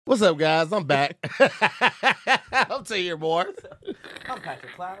What's up, guys? I'm back. I'm T more. I'm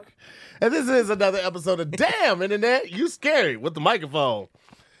Patrick Cloud. And this is another episode of Damn Internet, You Scary with the microphone.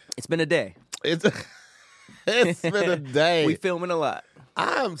 It's been a day. It's been a day. We filming a lot.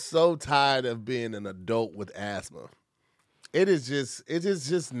 I'm so tired of being an adult with asthma. It is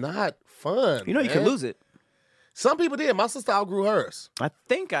just not fun. You know, you can lose it. Some people did. My sister outgrew hers. I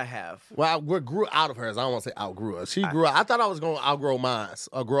think I have. Well, I grew out of hers. I don't want to say outgrew her. She grew out. I thought I was going to outgrow mine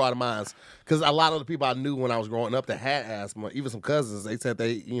or grow out of mine because a lot of the people I knew when I was growing up that had asthma, even some cousins, they said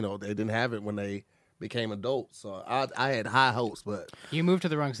they didn't have it when they became adults. So I had high hopes, but you moved to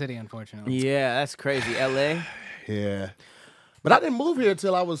the wrong city, unfortunately. Yeah, that's crazy. LA. Yeah, but I didn't move here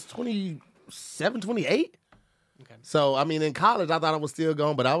until I was 27, 28. Okay. So I mean, in college, I thought I was still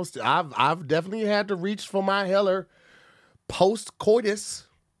going, but I've definitely had to reach for my heller post coitus,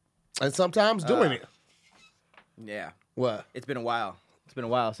 and sometimes during it. Yeah. What? It's been a while. It's been a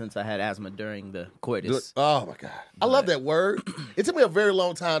while since I had asthma during the coitus. Oh my god, I love that word. It took me a very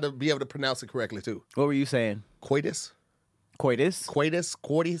long time to be able to pronounce it correctly too. What were you saying? Coitus. Coitus?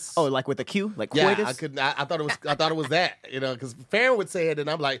 Coitus. Oh, like with a Q? Like Yeah, coitus? I couldn't. I thought it was that. Because Farron would say it, and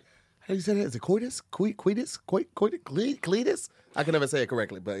I'm like, how do you say that? Is it coitus? Coitus? Cletus? I can never say it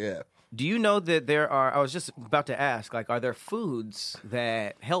correctly, but yeah. Do you know that there are, I was just about to ask, like, are there foods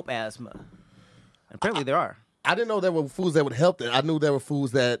that help asthma? And apparently there are. I didn't know there were foods that would help it. I knew there were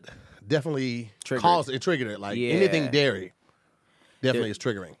foods that dedefinitely triggered it. Like anything dairy definitely is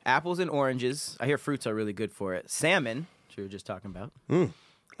triggering. Apples and oranges. I hear fruits are really good for it. Salmon, which we were just talking about. Didn't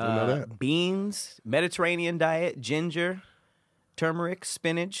know that. Beans, Mediterranean diet, ginger, turmeric,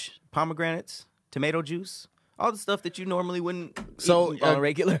 spinach, pomegranates, tomato juice. All the stuff that you normally wouldn't eat on a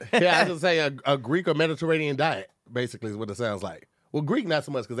regular. Yeah, I was going to say a Greek or Mediterranean diet, basically, is what it sounds like. Well, Greek not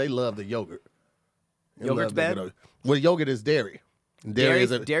so much because they love the yogurt. Yogurt's bad? Well, yogurt is dairy. Dairy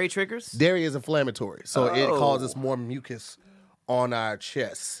triggers? Dairy is inflammatory, so it causes more mucus on our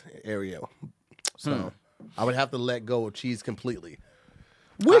chest area. So I would have to let go of cheese completely.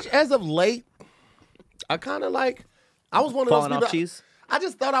 Which, as of late, I kind of like. I was one of those Falling people. off cheese? I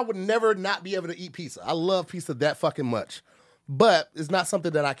just thought I would never not be able to eat pizza. I love pizza that fucking much. But it's not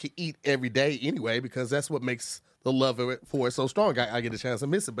something that I can eat every day anyway because that's what makes the love of it for it so strong. I get a chance to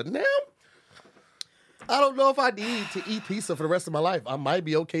miss it. But now, I don't know if I need to eat pizza for the rest of my life. I might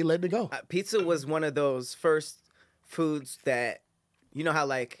be okay letting it go. Pizza was one of those first foods that, you know how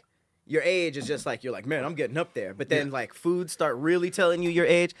like your age is just like, you're like, man, I'm getting up there. But then like foods start really telling you your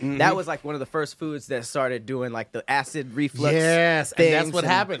age. Mm-hmm. That was like one of the first foods that started doing like the acid reflux. Yes, and that's what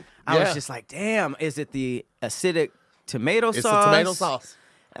happened. I was just like, damn, is it the acidic tomato sauce? It's the tomato sauce.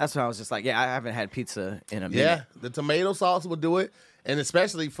 That's when I was just like, yeah, I haven't had pizza in a minute. Yeah, the tomato sauce will do it. And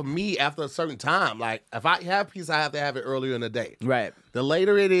especially for me, after a certain time, like if I have pizza, I have to have it earlier in the day. Right. The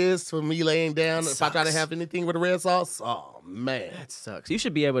later it is for me laying down, if I try to have anything with a red sauce, oh man, that sucks. You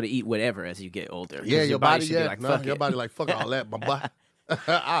should be able to eat whatever as you get older. Yeah, your body should be like, fuck your it. body like fuck all that, my boy.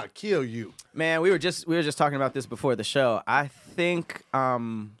 I'll kill you. Man, we were just talking about this before the show. I think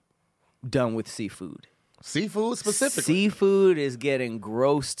I'm done with seafood. Seafood specifically. Seafood is getting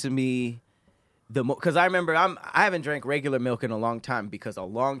gross to me. Because I remember I haven't drank regular milk in a long time because a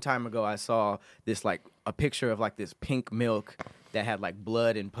long time ago I saw this like a picture of like this pink milk that had like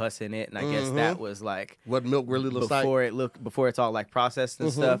blood and pus in it, and I guess that was like what milk really looks before it's all like processed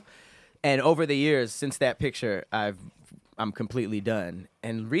and stuff. And over the years since that picture, I'm completely done.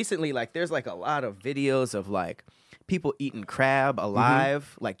 And recently, like there's like a lot of videos of like people eating crab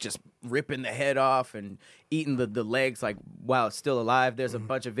alive, like just ripping the head off and eating the legs like while it's still alive. There's a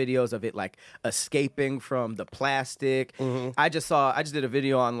bunch of videos of it like escaping from the plastic. I just did a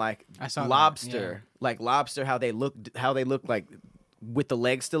video on like lobster, like lobster, how they look like with the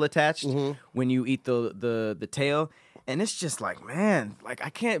legs still attached when you eat the tail. And it's just like, man, like I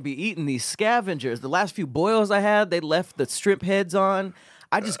can't be eating these scavengers. The last few boils I had, they left the strip heads on.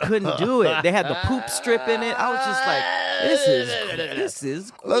 I just couldn't do it. They had the poop strip in it. I was just like, this is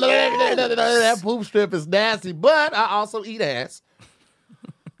gross. That poop strip is nasty, but I also eat ass.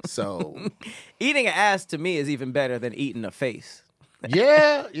 So eating an ass to me is even better than eating a face.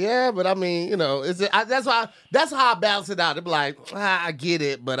 yeah, but I mean, you know, that's how I balance it out. It's like, I get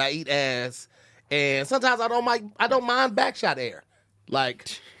it, but I eat ass, and sometimes I don't mind backshot air.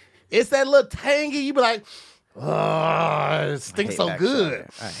 Like, it's that little tangy. You be like, oh, it stinks so good.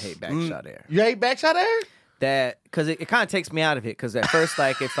 I hate backshot air. You hate backshot air? That because it kind of takes me out of it. Because at first,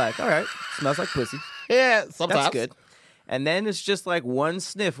 like it's like, all right, smells like pussy. Yeah, sometimes That's good. and then it's just like one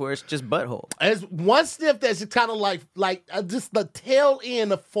sniff where it's just butthole. It's one sniff that's kind of like just the tail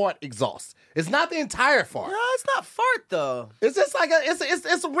end of fart exhaust. It's not the entire fart. No, it's not fart though. It's just like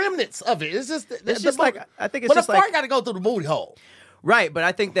it's remnants of it. It's just like I think it's but just the fart like got to go through the booty hole. right. But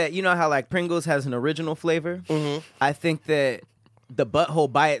I think that you know how like Pringles has an original flavor. I think that the butthole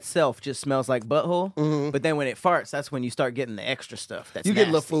by itself just smells like butthole. But then when it farts, that's when you start getting the extra stuff. That's You get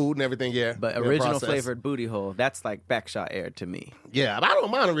a little nasty. food and everything, yeah. But Yeah, original processed. flavored booty hole, that's like backshot air to me. Yeah, but I don't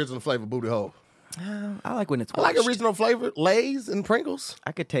mind original flavor booty hole. I like when it's I like washed. original flavor Lay's and Pringles.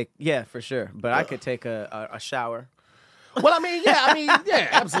 I could take, yeah, for sure. But I could take a shower. Well, yeah,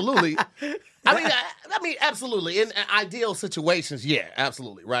 absolutely. I mean, absolutely. In ideal situations, yeah,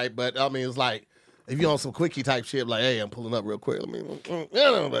 absolutely, right? But I mean, it's like if you're on some quickie type shit, like, hey, I'm pulling up real quick. I mean,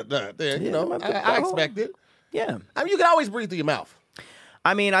 I expect it. Yeah. I mean, you can always breathe through your mouth.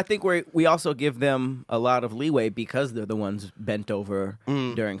 I mean, I think we also give them a lot of leeway because they're the ones bent over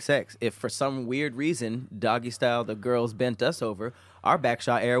during sex. If for some weird reason, doggy style, the girls bent us over, our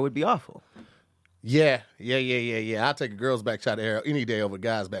backshot air would be awful. Yeah. I'll take a girl's back shot air any day over a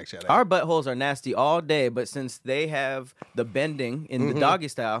guy's back shot air. Our buttholes are nasty all day, but since they have the bending in the doggy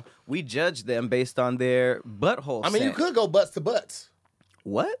style, we judge them based on their butthole. I mean, you could go butts to butts.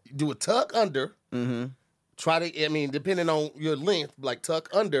 What? Do a tuck under. Try to, I mean, depending on your length, like tuck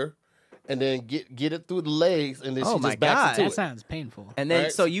under, and then get it through the legs, and then Oh she my just backs God. into That it. sounds painful. And then,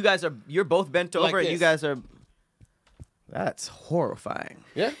 Right. so you're both bent over, Like and you this. guys are. That's horrifying.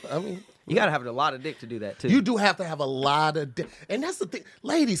 Yeah, I mean, You gotta have a lot of dick to do that too. you do have to have a lot of, and that's the thing.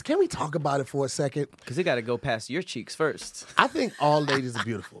 Ladies, can we talk about it for a second? Because it got to go past your cheeks first. I think all ladies are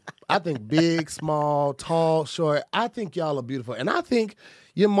beautiful. I think big, small, tall, short. I think y'all are beautiful, and I think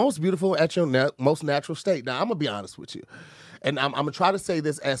you're most beautiful at your most natural state. Now, I'm gonna be honest with you, and I'm gonna try to say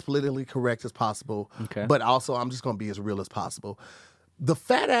this as politically correct as possible. Okay. But also, I'm just gonna be as real as possible. The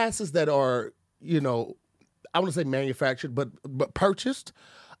fat asses that are, I want to say manufactured, but purchased,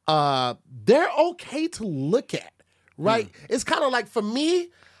 they're okay to look at, right? It's kind of like, for me,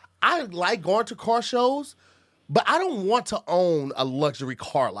 I like going to car shows, but I don't want to own a luxury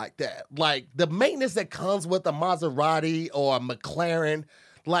car like that. Like, the maintenance that comes with a Maserati or a McLaren,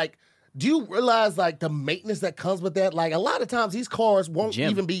 like, do you realize, like, the maintenance that comes with that? Like, a lot of times these cars won't Jim.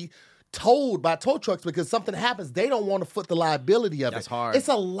 even be towed by tow trucks because something happens. They don't want to foot the liability of That's it. hard. It's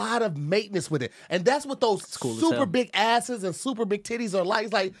a lot of maintenance with it. And that's what those cool as super hell. big asses and super big titties are like.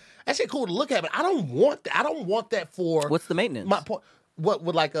 It's like, that shit cool to look at, but I don't want that. I don't want that for... What's the maintenance? My point. What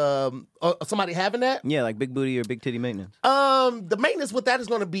would like somebody having that? Yeah, like big booty or big titty maintenance. The maintenance with that is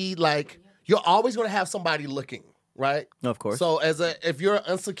going to be like, you're always going to have somebody looking, right? Of course. So if you're an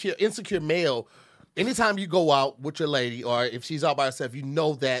insecure male, anytime you go out with your lady, or if she's out by herself, you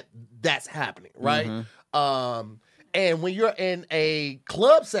know that that's happening, right? And when you're in a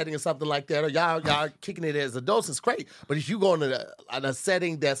club setting or something like that, or y'all kicking it as adults, it's great. But if you go into a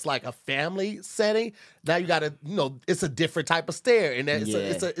setting that's like a family setting, now you got to, it's a different type of stare, and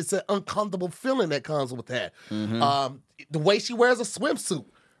it's an uncomfortable feeling that comes with that. The way she wears a swimsuit,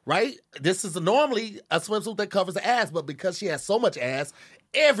 right? This is normally a swimsuit that covers the ass, but because she has so much ass,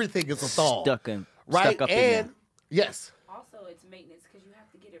 everything is a thong, Stuck up in And there. yes. Also, it's maintenance because you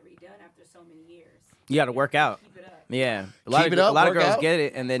have to get it redone after so many years. You got to work out. Keep it up. Yeah, Keep it up, a lot of work girls out. get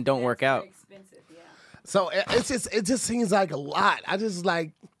it and then don't work That's out. very expensive, yeah. So it just seems like a lot. I just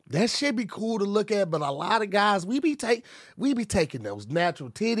like, that shit be cool to look at, but a lot of guys, we be taking those natural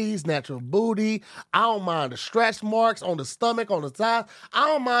titties, natural booty. I don't mind the stretch marks on the stomach, on the side. I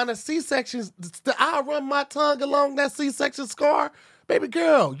don't mind the C-sections. I'll run my tongue along that C-section scar. Baby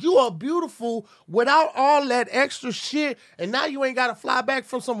girl, you are beautiful without all that extra shit, and now you ain't got to fly back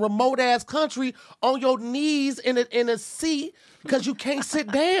from some remote-ass country on your knees in a seat because you can't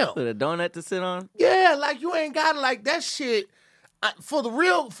sit down. With a donut to sit on. Yeah, like, you ain't got to, like, that shit. For the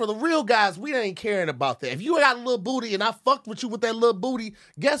real guys, we ain't caring about that. If you got a little booty and I fucked with you with that little booty,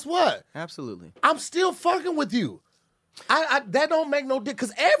 guess what? Absolutely. I'm still fucking with you. That don't make no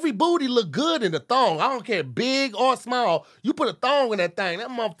difference, because every booty look good in the thong. I don't care, big or small. You put a thong in that thing, that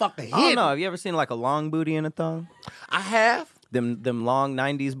motherfucker hit. I don't know. Have you ever seen like a long booty in a thong? I have. Them long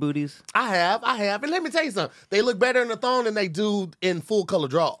 90s booties? I have. And let me tell you something. They look better in the thong than they do in full color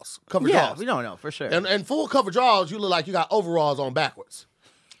draws. Cover draws. we don't know for sure. And full cover draws, you look like you got overalls on backwards.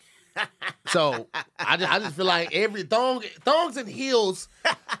 So I just feel like every thongs and heels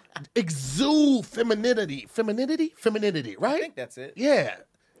exude femininity, right? I think that's it. Yeah.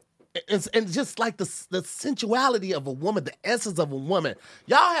 And just like the sensuality of a woman, the essence of a woman.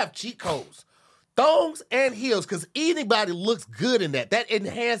 Y'all have cheat codes Thongs and heels, because anybody looks good in that. That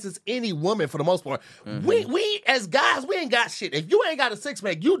enhances any woman for the most part. We as guys, we ain't got shit. If you ain't got a six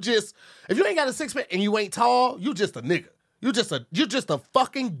pack, if you ain't got a six pack and you ain't tall, you just a nigga. You just a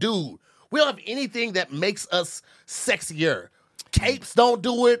fucking dude. We don't have anything that makes us sexier. Capes don't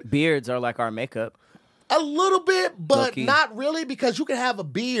do it. Beards are like our makeup. A little bit, but Low-key. not really, because you can have a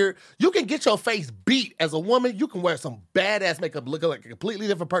beard. You can get your face beat as a woman. You can wear some badass makeup, look like a completely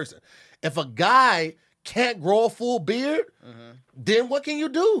different person. If a guy can't grow a full beard, then what can you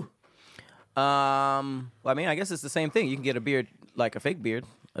do? Well, I mean, I guess it's the same thing. You can get a beard, like a fake beard,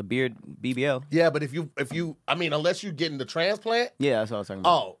 a beard BBL. Yeah, but if you, I mean, unless you're getting the transplant. Yeah, that's what I was talking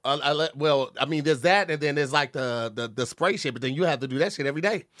about. Well, I mean, there's that, and then there's like the spray shit, but then you have to do that shit every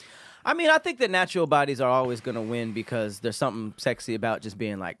day. I mean, I think that natural bodies are always going to win because there's something sexy about just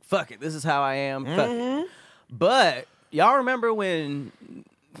being like, fuck it, this is how I am. Fuck it. But y'all remember when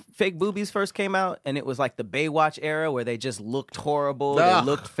fake boobies first came out and it was like the Baywatch era where they just looked horrible, they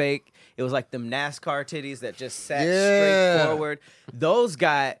looked fake. It was like them NASCAR titties that just sat straight forward. Those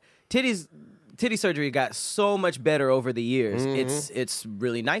got titty surgery got so much better over the years. It's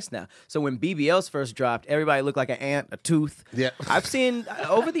really nice now. So when BBLs first dropped, everybody looked like an ant, a tooth. Yeah. I've seen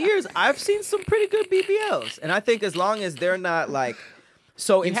over the years, I've seen some pretty good BBLs, and I think as long as they're not like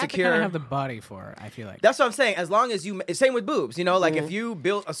so You have to insecure, kind of have the body for it, I feel like. that's what I'm saying. As long as you, same with boobs, you know, like if you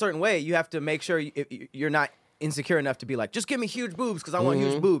build a certain way, you have to make sure you're not insecure enough to be like, just give me huge boobs because I want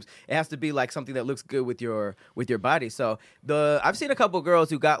huge boobs. It has to be like something that looks good with your body. So I've seen a couple girls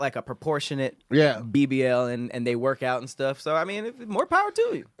who got like a proportionate BBL and they work out and stuff. So I mean, more power to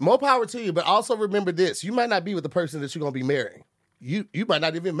you. More power to you, but also remember this: you might not be with the person that you're gonna be marrying. You might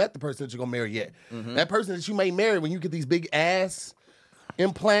not even met the person that you're gonna marry yet. That person that you may marry when you get these big ass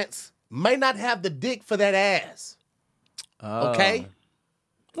implants may not have the dick for that ass. Okay.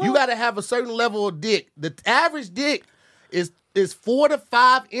 You got to have a certain level of dick. The average dick is 4 to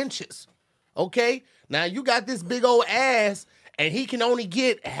 5 inches. Okay? Now, you got this big old ass, and he can only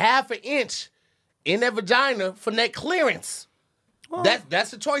get half an inch in that vagina for that clearance. Well,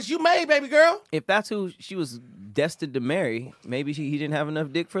 that's the choice you made, baby girl. If that's who she was destined to marry, maybe he didn't have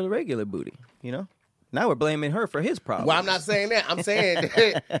enough dick for the regular booty, you know? Now we're blaming her for his problem. Well, I'm not saying that. I'm saying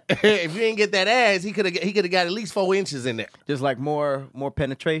if you didn't get that ass, he could have got at least 4 inches in there. Just like more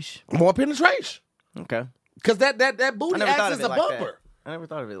penetration. More penetration. Okay. Because that booty acts as a bumper. I never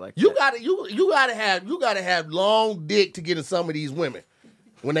thought of it like You that. gotta have long dick to get in some of these women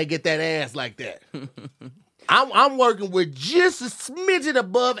when they get that ass like that. I'm working with just a smidgen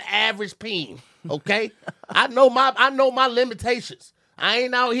above average peen. Okay, I know my limitations. I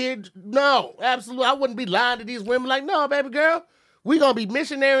ain't out here. No, absolutely. I wouldn't be lying to these women like, no, baby girl, we gonna be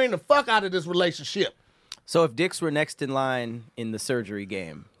missionarying the fuck out of this relationship. So if dicks were next in line in the surgery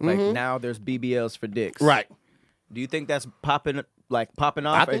game, like now there's BBLs for dicks, Right. Do you think that's popping off?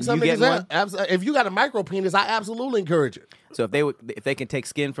 I think some you niggas if you got a micro penis, I absolutely encourage it. So if they can take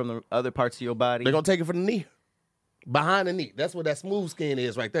skin from the other parts of your body, They're gonna take it from the knee, behind the knee. That's where that smooth skin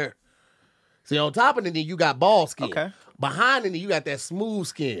is, right there. See, on top of the knee, you got ball skin. Okay. Behind the knee, you got that smooth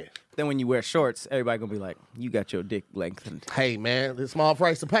skin. then when you wear shorts, everybody gonna be like, "You got your dick lengthened." Hey, man, it's a small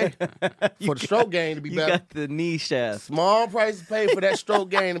price to pay for the stroke game to be You better. got the knee shaft. Small price to pay for that stroke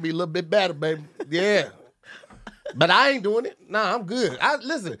game to be a little bit better, baby. Yeah. But I ain't doing it. Nah, I'm good.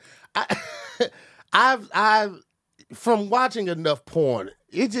 I've from watching enough porn,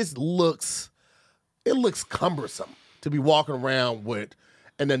 it just looks cumbersome to be walking around with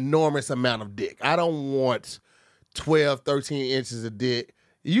an enormous amount of dick. I don't want 12, 13 inches of dick.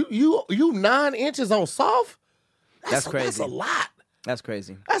 You 9 inches on soft? That's crazy. That's a lot. That's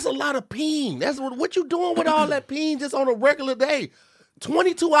crazy. That's a lot of peen. That's what you doing with all that peen just on a regular day.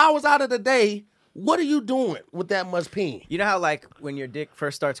 22 hours out of the day, what are you doing with that much peen? You know how like when your dick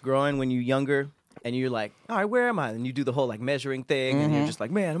first starts growing when you're younger and you're like, all right, where am I? And you do the whole like measuring thing and you're just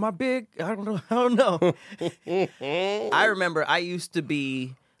like, man, am I big? I don't know. I remember I used to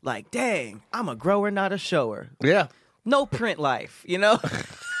be like, dang, I'm a grower, not a shower. Yeah. No print life, you know?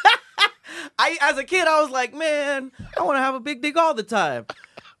 As a kid, I was like, man, I want to have a big dick all the time.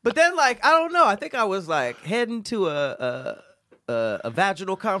 But then, like, I don't know. I think I was like heading to a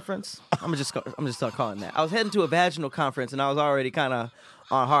vaginal conference. I'm just start calling that. I was heading to a vaginal conference, and I was already kind of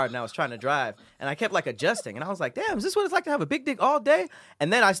on hard, and I was trying to drive, and I kept like adjusting, and I was like, damn, is this what it's like to have a big dick all day?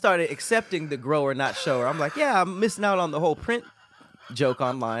 And then I started accepting the grower, not shower. I'm like, yeah, I'm missing out on the whole print joke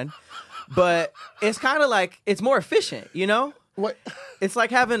online, but it's kind of like it's more efficient, you know? What? It's like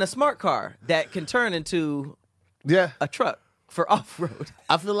having a smart car that can turn into a truck for off-road.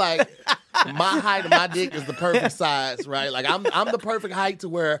 I feel like my height of my dick is the perfect size, right? Like I'm the perfect height to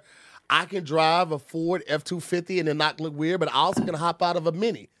where I can drive a Ford F-250 and it not look weird, but I also can hop out of a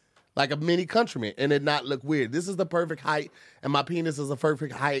Mini, like a Mini Countryman, and it not look weird. This is the perfect height, and my penis is a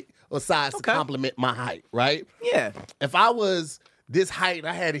perfect height or size to complement my height, right? Yeah. If I was this height and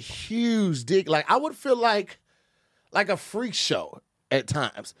I had a huge dick, like I would feel like a freak show at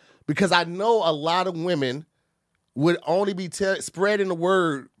times, because I know a lot of women would only be spreading the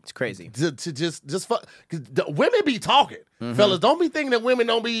word. It's crazy. To just fuck. 'Cause the women be talking. Fellas, don't be thinking that women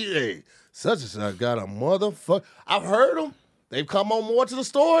don't be, hey, such and such got a motherfucker. I've heard them. They've come on more to the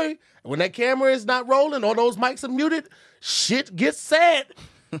story. And when that camera is not rolling or those mics are muted, shit gets said.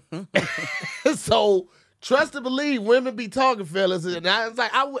 So trust and believe, women be talking, fellas. And I was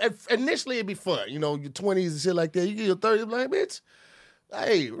like, initially it'd be fun. You know, your 20s and shit like that. You get your 30s, like, bitch,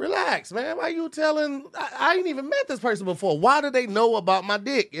 hey, relax, man. Why you telling? I ain't even met this person before. Why do they know about my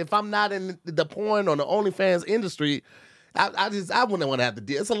dick? If I'm not in the porn or the OnlyFans industry, I wouldn't want to have to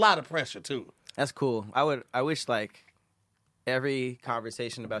deal. It's a lot of pressure too. That's cool. I wish like every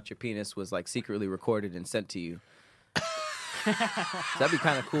conversation about your penis was like secretly recorded and sent to you. That'd be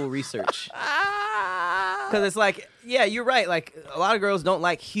kind of cool research. Because it's like, yeah, you're right. Like, a lot of girls don't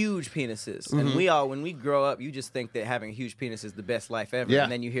like huge penises. And when we grow up, you just think that having a huge penis is the best life ever. Yeah.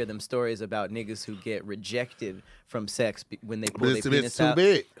 And then you hear them stories about niggas who get rejected from sex when they pull their It's penis too out.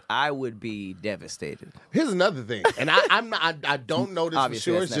 big. I would be devastated. Here's another thing, and I don't know this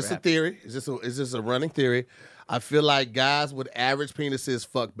Obviously, for sure. that's It's just never a theory. It's just a running theory. I feel like guys with average penises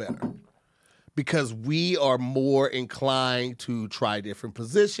fuck better, because we are more inclined to try different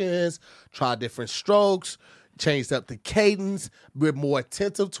positions, try different strokes, change up the cadence. We're more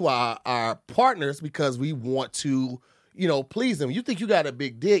attentive to our partners because we want to, please them. You think you got a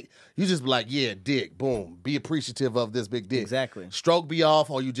big dick, you just be like, yeah, dick, boom. Be appreciative of this big dick. Exactly. Stroke be off,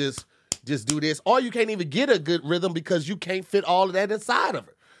 or you just do this. Or you can't even get a good rhythm because you can't fit all of that inside of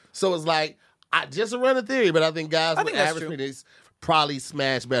her. So it's like, I just run a theory, but I think guys with average penis probably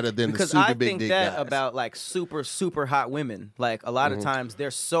smash better than the super big dick guys. Because I think that about like super, super hot women. Like a lot of times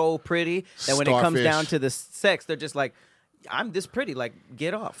they're so pretty that when it comes down to the sex, they're just like, I'm this pretty. Like,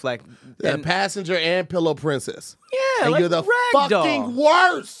 get off. Like, passenger and pillow princess. Yeah, and like you're the ragdoll. fucking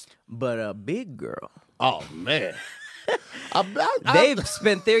worst. But a big girl. Oh man, they've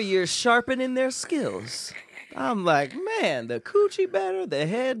spent their years sharpening their skills. I'm like, man, the coochie better, the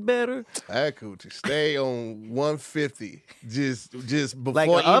head better. That coochie stay on 150. Just before like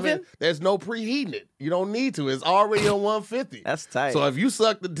an oven? There's no preheating it. You don't need to. It's already on 150. That's tight. So if you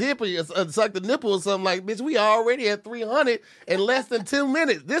suck the dip or you suck the nipple or something, like, bitch, we already at 300 in less than 2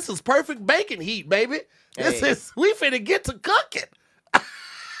 minutes. This is perfect bacon heat, baby. We finna get to cooking.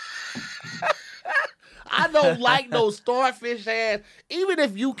 I don't like no starfish ass. Even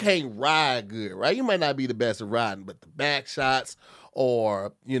if you can't ride good, right? You might not be the best at riding, but the back shots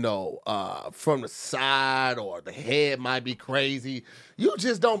or, from the side or the head might be crazy. You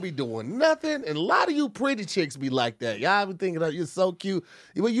just don't be doing nothing. And a lot of you pretty chicks be like that. Y'all be thinking, you're so cute.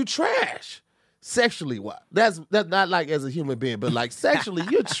 Well, you trash. Sexually, what? That's not like as a human being, but like sexually,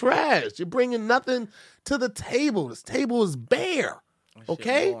 you're trash. You're bringing nothing to the table. This table is bare.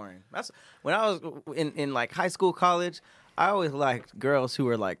 Okay. That's when I was in like high school, college. I always liked girls who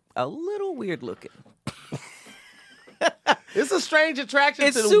were like a little weird looking. It's a strange attraction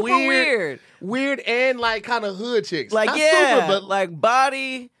it's to the super weird and like kind of hood chicks. Like Not yeah, super, but like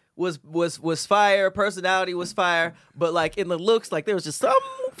body was fire, personality was fire, but like in the looks, like there was just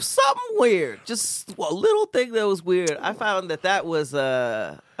something weird, just a little thing that was weird. I found that was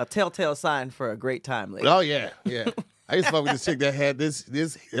a telltale sign for a great time later. Oh yeah. I used to fuck with this chick that had this.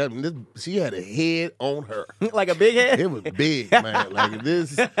 She had a head on her, like a big head. It was big, man. Like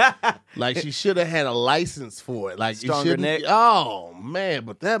this, like she should have had a license for it. Like stronger neck. Oh man,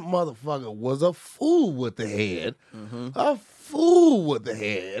 but that motherfucker was a fool with the head. A fool with the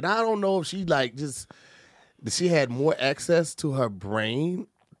head. I don't know if she she had more access to her brain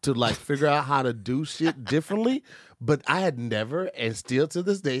to like figure out how to do shit differently. But I had never, and still to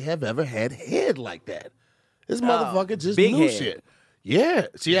this day, have ever had head like that. This motherfucker just big knew head. shit. Yeah,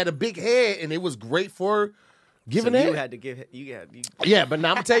 she had a big head, and it was great for giving head. You had to give. Yeah, but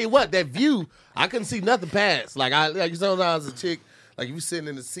now I'm gonna tell you what, that view, I couldn't see nothing past. Like sometimes a chick, like if you sitting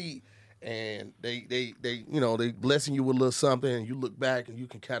in the seat and they blessing you with a little something, and you look back and you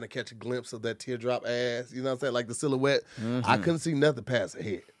can kind of catch a glimpse of that teardrop ass. You know what I'm saying? Like the silhouette. I couldn't see nothing past the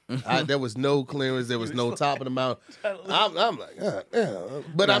head. There was no clearance. There was no top of the mouth. I'm like,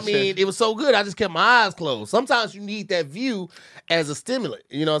 but I mean, it was so good. I just kept my eyes closed. Sometimes you need that view as a stimulant.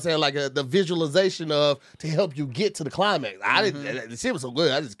 You know what I'm saying? Like the visualization to help you get to the climax. The shit was so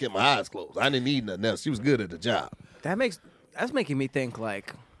good. I just kept my eyes closed. I didn't need nothing else. She was good at the job. That's making me think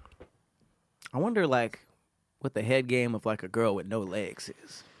like, I wonder, like, what the head game of like a girl with no legs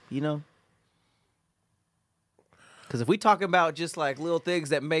is. You know? Because if we talking about just like little things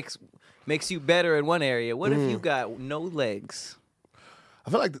that makes you better in one area, what if you got no legs? I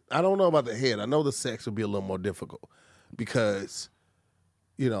feel like I don't know about the head. I know the sex would be a little more difficult because,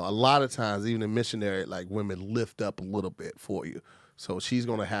 a lot of times, even in missionary, like women lift up a little bit for you. So she's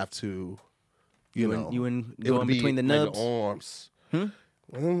gonna have to, it would be between the like nubs, arms.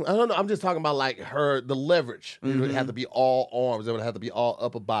 I don't know. I'm just talking about like the leverage. It would have to be all arms. It would have to be all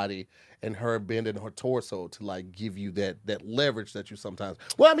upper body, and her bending her torso to like give you that leverage that you sometimes.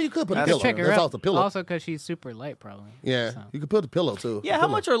 Well, I mean, you could put a pillow. Check her That's out. also a pillow. Also, because she's super light, probably. Yeah, So. you could put a pillow too. Yeah, how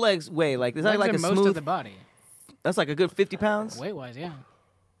much are legs weigh? Like, is that like a most smooth? of the body? That's like a good 50 pounds. Weight-wise, yeah.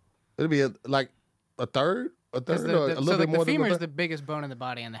 It'd be like a third, or a little bit more. The femur is the biggest bone in the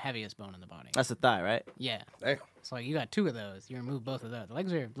body and the heaviest bone in the body. That's the thigh, right? Yeah. Damn. So you got two of those. You remove both of those. The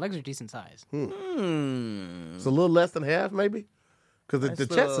legs are decent size. It's a little less than half, maybe, because the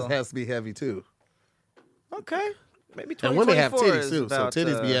chest has to be heavy too. Okay, maybe 2024 and women have titties is too, about, so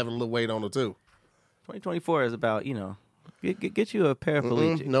titties be having a little weight on them too. 2024 is about get you a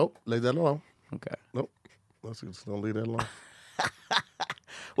paraplegic. Nope, leave that alone. Okay. Nope, let's just don't leave that alone.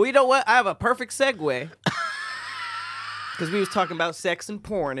 Well, you know what? I have a perfect segue because we was talking about sex and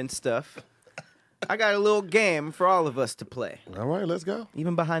porn and stuff. I got a little game for all of us to play. All right, let's go.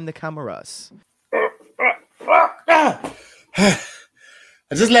 Even behind the cameras. I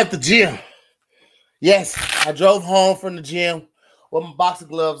just left the gym. Yes, I drove home from the gym with my boxing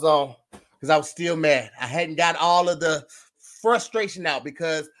gloves on because I was still mad. I hadn't got all of the frustration out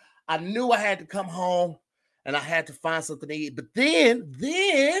because I knew I had to come home and I had to find something to eat. But then,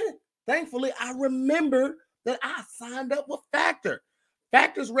 thankfully, I remembered that I signed up with Factor.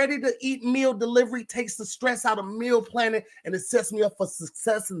 Factor's ready-to-eat meal delivery takes the stress out of meal planning, and it sets me up for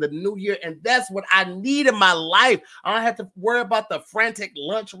success in the new year, and that's what I need in my life. I don't have to worry about the frantic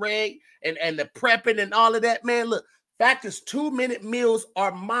lunch rag and the prepping and all of that. Man, look, Factor's 2-minute meals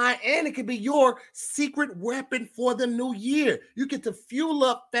are mine, and it can be your secret weapon for the new year. You get to fuel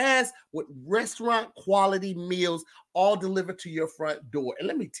up fast with restaurant-quality meals all delivered to your front door. And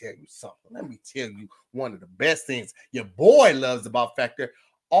let me tell you something. Let me tell you one of the best things your boy loves about Factor.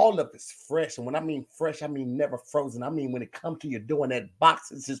 All of it's fresh. And when I mean fresh, I mean never frozen. I mean when it comes to your door and that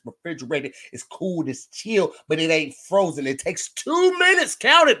box, it's just refrigerated. It's cool. It's chill, but it ain't frozen. It takes 2 minutes.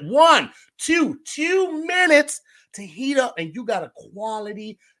 Count it. 1, 2 minutes to heat up. And you got a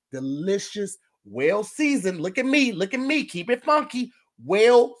quality, delicious, well-seasoned. Look at me. Keep it funky.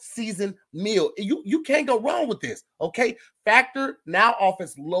 Well-seasoned meal. You can't go wrong with this, okay? Factor now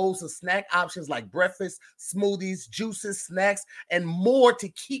offers loads of snack options like breakfast, smoothies, juices, snacks, and more to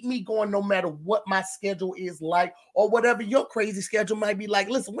keep me going no matter what my schedule is like or whatever your crazy schedule might be like.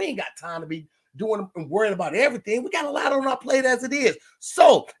 Listen, we ain't got time to be doing and worrying about everything. We got a lot on our plate as it is.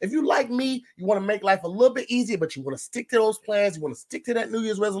 So if you like me, you want to make life a little bit easier, but you want to stick to those plans, you want to stick to that New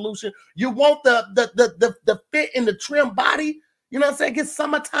Year's resolution, you want the fit in the trim body, you know what I'm saying? Get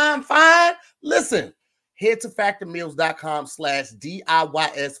summertime fine. Listen, head to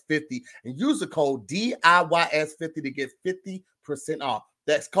factormeals.com/DIYS50 and use the code DIYS50 to get 50% off.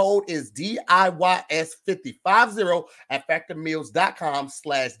 That code is DIYS50 at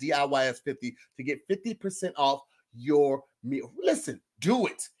factormeals.com/DIYS50 to get 50% off your meal. Listen, do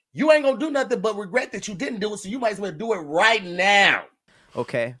it. You ain't gonna do nothing but regret that you didn't do it, so you might as well do it right now.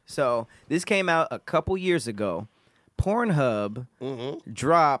 Okay, so this came out a couple years ago. Pornhub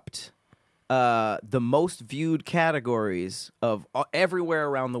dropped the most viewed categories of everywhere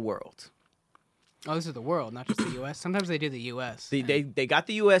around the world. Oh, this is the world, not just the U.S. Sometimes they do the U.S. They got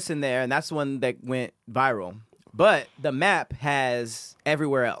the U.S. in there, and that's the one that went viral. But the map has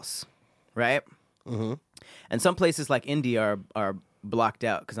everywhere else, right? Mm-hmm. And some places like India are blocked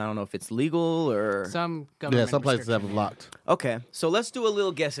out because I don't know if it's legal or... Some government some places have it blocked. Okay, so let's do a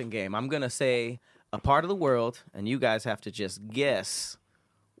little guessing game. I'm going to say a part of the world, and you guys have to just guess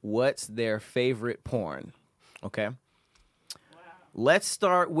what's their favorite porn, okay? Wow. Let's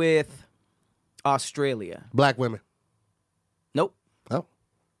start with Australia. Black women. Nope. Oh.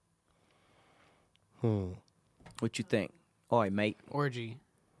 What you think? Oi, mate. Orgy.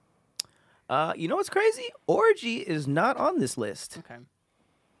 You know what's crazy? Orgy is not on this list. Okay.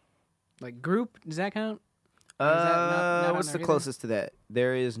 Like group, does that count? Or is that not what's the closest to that?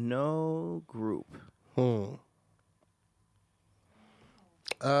 There is no group. Want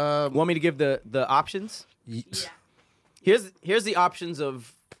me to give the options? Yeah. Here's the options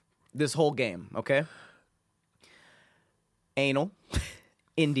of this whole game, okay? Anal,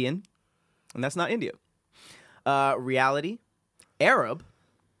 Indian, and that's not India. Reality, Arab,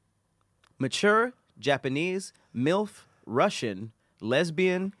 mature, Japanese, MILF, Russian,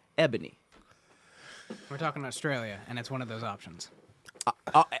 lesbian, ebony. We're talking Australia, and it's one of those options.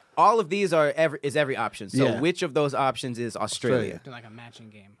 All of these is every option. So Yeah. which of those options is Australia? Do like a matching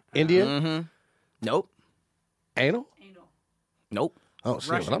game. Indian? Nope. Anal? Anal. Nope. Oh,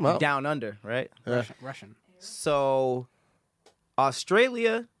 shit. Russian. Well, I'm out. Down under, right? Russian. So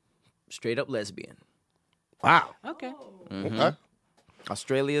Australia, straight up lesbian. Wow. Okay. Okay.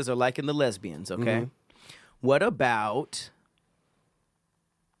 Australias are liking the lesbians, okay? What about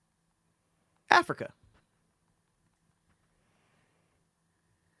Africa?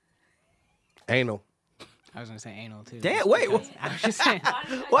 Anal. I was gonna say anal too. Damn, wait. I was just saying.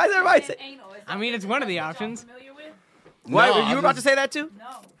 Why is everybody say- Anal? Is I that mean, it's one of the y'all options. familiar with? Why, No, you I'm were about just- to say that too? No.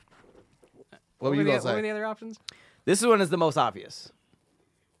 What were you What going were to the say? other options? This one is the most obvious.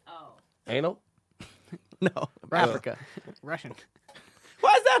 Oh. Anal? No, Africa. Russian.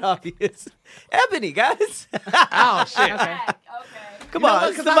 Why is that obvious? Ebony, guys. Oh, shit. Okay. Okay. Come You know on, what?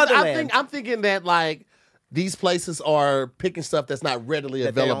 it's 'Cause the motherland. I'm thinking that, like, these places are picking stuff that's not readily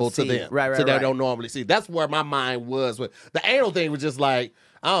That they don't available to see. them. Right, So they right. don't normally see. That's where my mind was. With the anal thing was just like,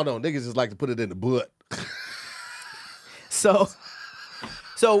 I don't know, niggas just like to put it in the butt.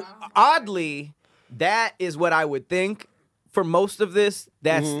 So oddly, that is what I would think. For most of this,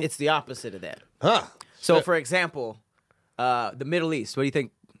 it's the opposite of that. Huh. So, for example, the Middle East. What do you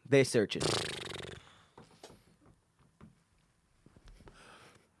think they searching?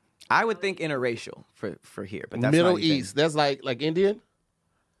 I would think interracial for here, but that's Middle not anything. East. That's like Indian?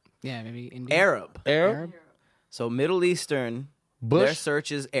 Yeah, maybe Indian. Arab. Arab? So Middle Eastern. Bush? Their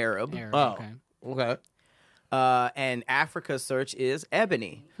search is Arab. Arab, Oh. okay. Okay. And Africa's search is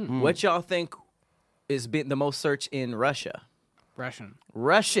ebony. What y'all think is the most search in Russia? Russian.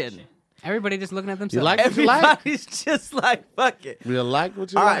 Russian. Everybody just looking at themselves. You like what you like? Everybody's just like, fuck it. You like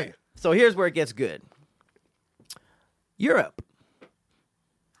what you All like? right. So here's where it gets good. Europe.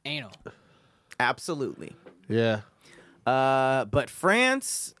 Anal. Absolutely. Yeah. But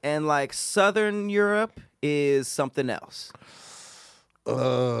France and like Southern Europe is something else.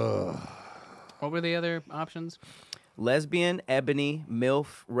 What were the other options? Lesbian, ebony,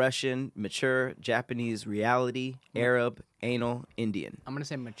 MILF, Russian, mature, Japanese, reality, Arab, anal, Indian. I'm gonna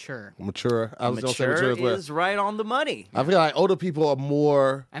say mature. Mature. I was going to say Mature mature as well. is right on the money. I feel like older people are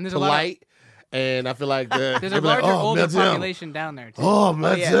more And there's a lot of- polite. And I feel like There's they'll a be like, larger oh, older madame. population down there too. Oh, Oh,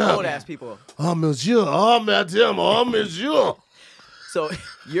 madame. yeah, old ass people. Oh, monsieur. Oh, madame. Oh, monsieur. So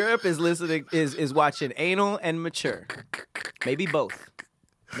Europe is listening is watching anal and mature. Maybe both.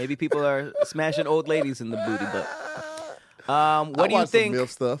 Maybe people are smashing old ladies in the booty butt. What do you think? MILF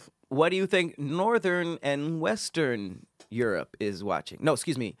stuff. What do you think Northern and Western Europe is watching? No,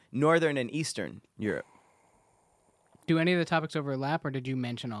 excuse me, Northern and Eastern Europe. Do any of the topics overlap, or did you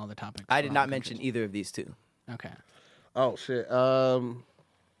mention all the topics? I for did all not the mention countries? either of these two. Okay. Oh, shit.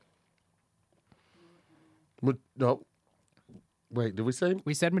 No. Wait, did we say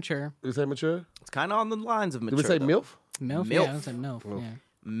We said mature. mature? It's kind of on the lines of mature. Did we say though. MILF? MILF? MILF. Yeah, I said MILF. Yeah.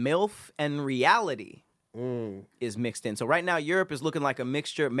 MILF and reality is mixed in. So right now Europe is looking like a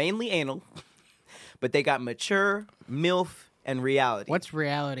mixture, mainly anal, but they got mature, MILF, and reality. What's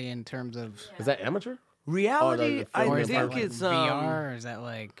reality in terms of? Is that amateur? reality? the I film Or is that think like it's VR? Or is that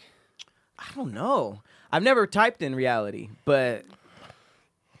like? I don't know. I've never typed in reality, but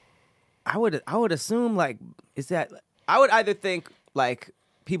I would assume like is that I would either think like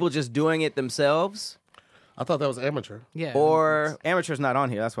people just doing it themselves I thought that was amateur. Yeah. or amateur's not on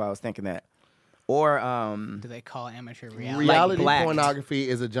here. That's why I was thinking that. Or do they call amateur reality? Reality blacked. pornography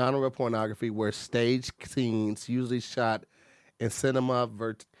is a genre of pornography where stage scenes, usually shot in cinema,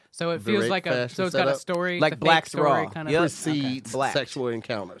 So it feels Direct like a. fashion So it's got a setup. story, Like the fake Black's story Raw. kind Yep. of. precedes Blacked. sexual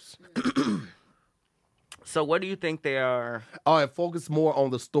encounters. so what do you think they are? Oh, it focuses more on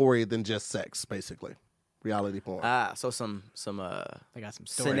the story than just sex, basically. Reality porn. So some They got some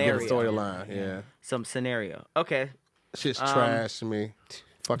story. Scenario. Good storyline, yeah. some scenario. Okay. Shit's trash to me.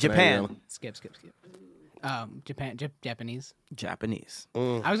 Fucking Japan. alien. Skip. Japan. Japanese. Japanese. I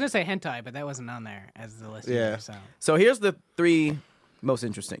was gonna say hentai, but that wasn't on there as the list. Yeah. Either, so So here's the three most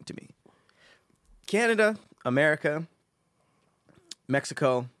interesting to me. Canada, America,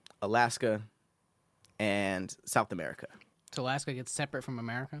 Mexico, Alaska, and South America. So Alaska gets separate from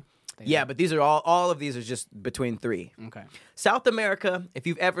America. Yeah, but these are all of these are just between three. Okay. South America, if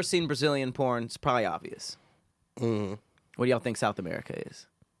you've ever seen Brazilian porn, it's probably obvious. What do y'all think South America is?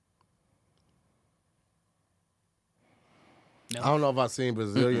 I don't know if I've seen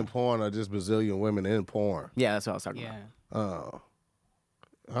Brazilian porn or just Brazilian women in porn. Yeah, that's what I was talking Yeah. Oh.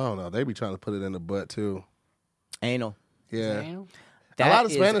 I don't know. They be trying to put it in the butt, too. about. Anal. Yeah. Anal? A lot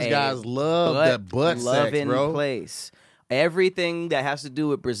of is Spanish a guys love that butt sex, loving bro. place. Everything that has to do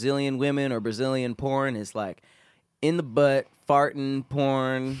with Brazilian women or Brazilian porn is like in the butt, farting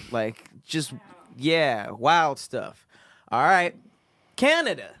porn, like just, wild stuff. All right.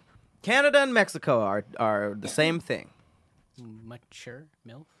 Canada and Mexico are the same thing. Mature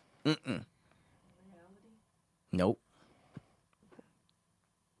MILF? Mm-mm. Nope.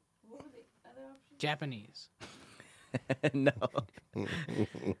 Japanese. No.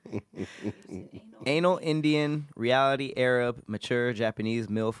 Anal Indian, reality Arab, mature Japanese,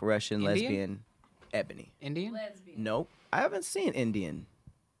 MILF, Russian, Indian? lesbian, ebony. Indian? Lesbian. Nope. I haven't seen Indian.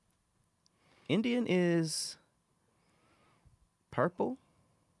 Indian is purple.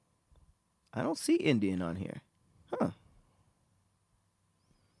 I don't see Indian on here. Huh.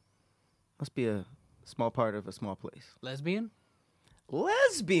 Must be a small part of a small place. Lesbian?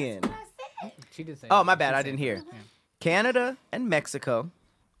 Lesbian. She did say. Oh, my she bad. I said didn't hear. yeah. Canada and Mexico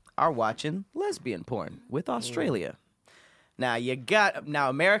are watching lesbian porn with Australia. Now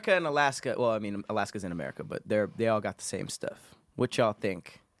America and Alaska. Well, I mean Alaska's in America, but they all got the same stuff. What y'all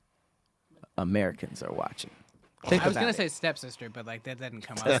think Americans are watching? Think I was about gonna it. say stepsister, but like that didn't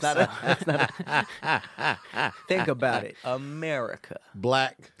come That's out. not Think about it. America.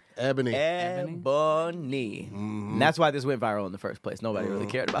 Black, ebony. Ebony. And that's why this went viral in the first place. Nobody really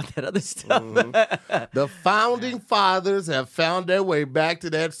cared about that other stuff. The founding fathers have found their way back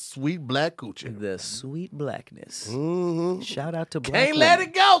to that sweet black coochie. The sweet blackness. Mm-hmm. Shout out to black Can't women. let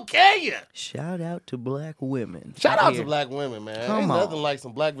it go, can you? Shout out to black women. Shout out Here. to black women, man. Come Ain't on. nothing like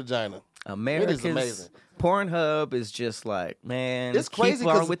some black vagina. America's amazing. Pornhub is just like, man, It's crazy keep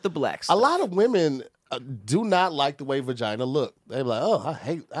on 'cause with the black A stuff. lot of women do not like the way vagina look. They're like, oh,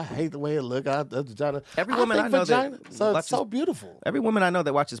 I hate the way it look. That vagina. Every woman I think know that vagina, so it's watches- so beautiful. Every woman I know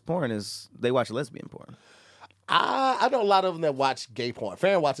that watches porn they watch lesbian porn. I know a lot of them that watch gay porn.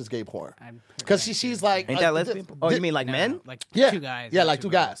 Farron watches gay porn because she's like, Ain't that lesbian porn? Oh, you mean like men? Like yeah, two guys. yeah, like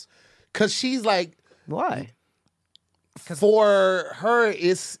two guys. Because she's like, Why? for her,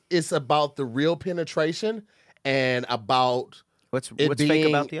 it's about the real penetration and about What's it fake being-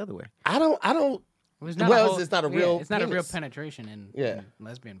 about the other way? I don't. It's Well, it's not a real It's not a real penis. penetration in Yeah.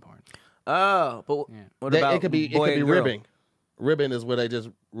 lesbian porn. Oh, but Yeah. what about it could be boy and girl? ribbing. Ribbing is where they just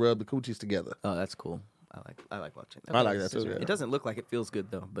rub the coochies together. Oh, that's cool. I like watching that. I like that too, yeah. It doesn't look like it feels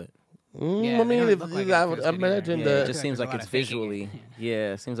good though, but Yeah, I they mean, don't if, look like I it would feels good imagine yeah, either. it that. just There's seems a like lot it's of faking visually. it.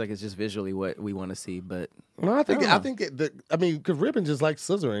 Yeah, it seems like it's just visually what we want to see. But No, I think I don't because ribbing just like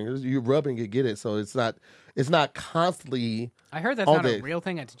scissoring. You're rubbing, you get it. So it's not constantly. I heard that's All not day. a real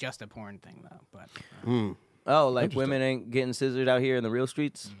thing. It's just a porn thing, though. But like women ain't getting scissored out here in the real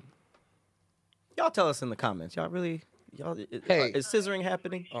streets. Y'all tell us in the comments. Hey. Is scissoring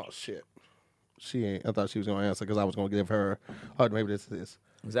happening? Oh shit, she ain't. I thought she was gonna answer because I was gonna give her. Oh, maybe this is this.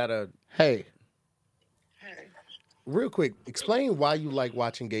 Is that a? Hey, real quick, explain why you like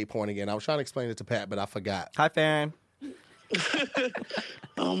watching gay porn again. I was trying to explain it to Pat, but I forgot. Hi, Farron.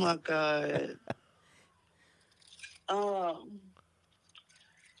 Oh my God.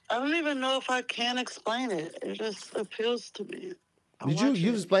 I don't even know if I can explain it. It just appeals to me. Did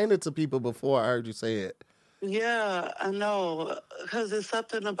you explained it to people before? I heard you say it. Yeah, I know. Because it's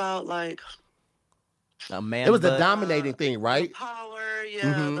something about like A man. It was the butt? dominating thing, right? power,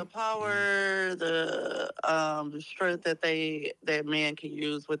 Mhm. the power, the strength that men can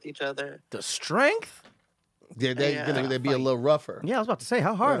use with each other. The strength. Yeah, they'd be a fight. little rougher. Yeah, I was about to say,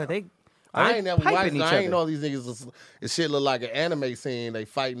 how hard Yeah. are they? I ain't never watched. piping each I ain't other? know these niggas. This shit look like an anime scene. They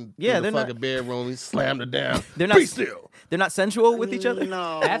fighting. Yeah, in the they're not- fucking bedroom. He slammed her down. They're not. Be still. They're not sensual with each other.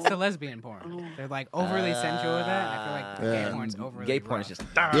 No. that's the lesbian porn. They're like overly sensual with that. I feel like Yeah. gay porn's overly Gay porn is rough.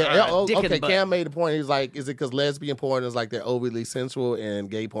 just. Yeah. dick in Okay. butt. Cam made a point. He's like, is it because lesbian porn is like they're overly sensual and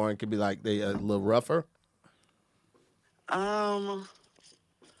gay porn could be like they a little rougher?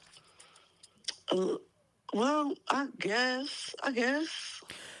 Well, I guess.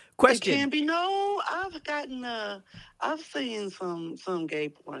 Question. It can be. No, I've seen some gay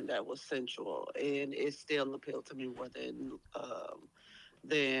porn that was sensual, and it still appealed to me more than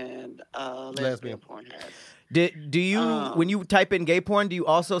lesbian porn has. Do you when you type in gay porn, do you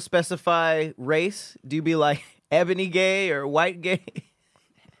also specify race? Do you be like ebony gay or white gay?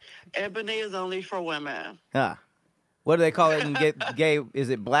 Ebony is only for women. What do they call it in gay? Is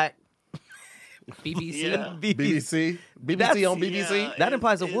it black? BBC. Yeah. BBC That's- on BBC. yeah. That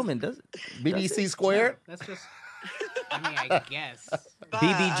implies a It's- woman, does it? BBC squared. That's just. I mean, I guess. Bye. I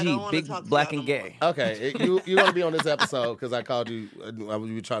don't BBG, wanna big talk to black y'all and no more. gay. Okay, you're gonna be on this episode because I called you.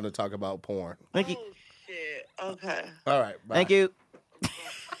 We were trying to talk about porn. Thank you. Oh shit. Okay. All right. Bye. Thank you.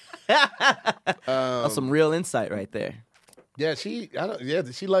 That's some real insight right there. Yeah,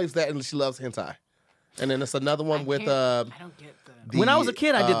 she loves that, and she loves hentai. And then there's another one with I don't get the When I was a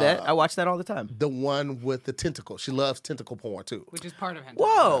kid, I did that. I watched that all the time. the one with the tentacle. She loves tentacle porn too. which is part of hentai.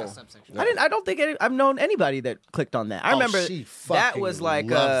 Whoa! a subsection. I don't think I've known anybody that clicked on that. I remember she that fucking was like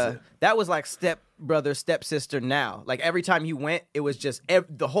loves it. that was like step brother, stepsister. Now, like every time you went, it was just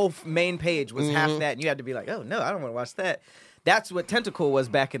the whole main page was half that, and you had to be like, oh no, I don't want to watch that. That's what Tentacle was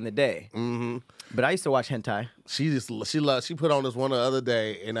back in the day. Mm-hmm. But I used to watch hentai. She put on this one the other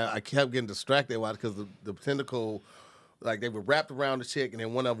day, and I kept getting distracted because the tentacle, like they were wrapped around the chick, and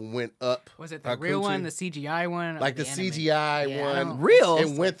then one of them went up. Was it the her real coochie. one, the CGI one, or Like the animated? CGI Yeah, I one, don't- Real?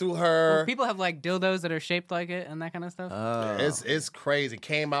 and went through her. Well, people have like dildos that are shaped like it and that kind of stuff. It's crazy.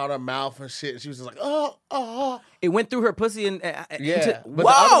 Came out her mouth and shit. And she was just like, oh. It went through her pussy and Yeah. But whoa! the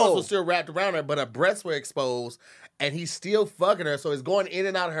other ones were still wrapped around her, but her breasts were exposed, and he's still fucking her. So it's going in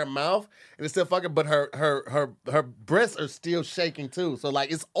and out of her mouth, and it's still fucking, but her breasts are still shaking too. So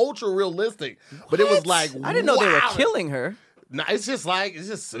like it's ultra realistic. But it was like, I didn't know they were wow. killing her. No, it's just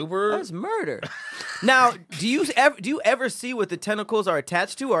super. That's murder. Now, do you ever see what the tentacles are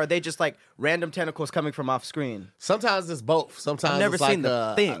attached to, or are they just like random tentacles coming from off screen? Sometimes it's both. Sometimes I've never it's seen like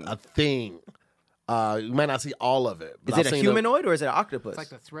the thing. A thing. You might not see all of it. But Is it I've a seen humanoid or is it an octopus? It's like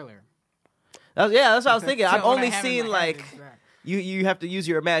the Thriller. That's what I was thinking. That's I've what I only have in seen my head like is that. you have to use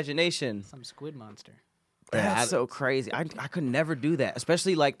your imagination. Some squid monster. That's so crazy. I could never do that,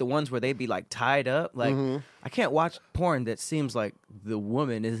 especially like the ones where they'd be like tied up. Like I can't watch porn that seems like the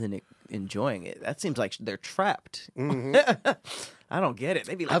woman isn't enjoying it. That seems like they're trapped. I don't get it.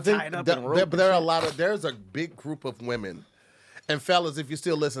 They'd be like tied up and roped. But there are there's a big group of women. And fellas, if you're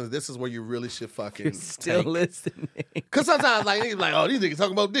still listening, this is where you really should fucking Still listening. Because sometimes like niggas like, oh, these niggas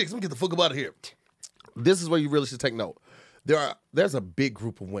talking about dicks. Let me get the fuck up out of here. This is where you really should take note. There's a big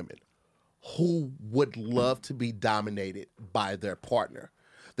group of women who would love to be dominated by their partner.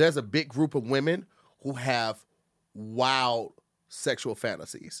 There's a big group of women who have wild sexual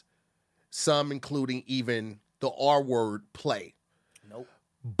fantasies. Some including even the R word play. Nope.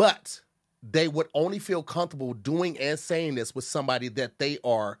 But they would only feel comfortable doing and saying this with somebody that they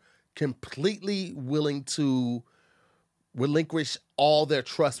are completely willing to relinquish all their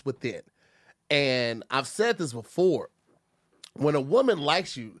trust within. And I've said this before. When a woman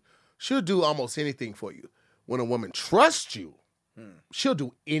likes you, she'll do almost anything for you. When a woman trusts you, she'll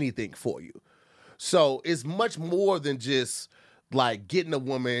do anything for you. So it's much more than just like getting a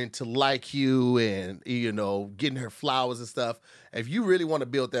woman to like you and, you know, getting her flowers and stuff. If you really want to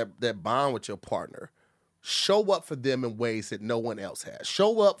build that bond with your partner, show up for them in ways that no one else has.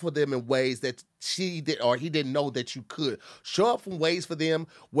 Show up for them in ways that she did or he didn't know that you could. Show up in ways for them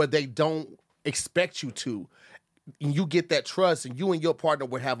where they don't expect you to. And you get that trust, and you and your partner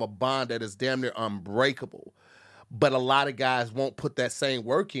will have a bond that is damn near unbreakable. But a lot of guys won't put that same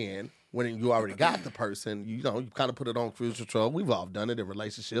work in when you already got the person. You know, you kind of put it on cruise control. We've all done it in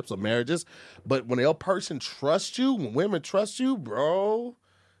relationships or marriages. But when a person trusts you, when women trust you, bro,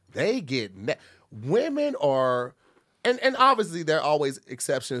 they get... Women are... And obviously there are always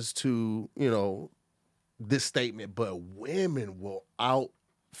exceptions to, you know, this statement, but women will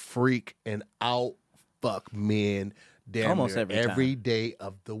out-freak and out-fuck men damn Almost near every time. day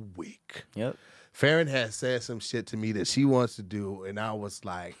of the week. Yep. Farron has said some shit to me that she wants to do, and I was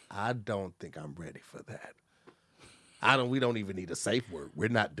like, I don't think I'm ready for that. We don't even need a safe word. We're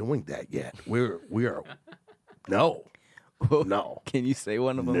not doing that yet. We are no. No. Can you say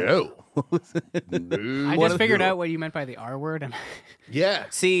one of them? No. I just figured out what you meant by the R word. And Yeah.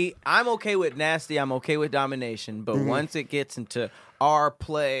 See, I'm okay with nasty. I'm okay with domination. But once it gets into our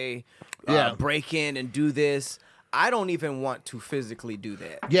play, Yeah. break in and do this, I don't even want to physically do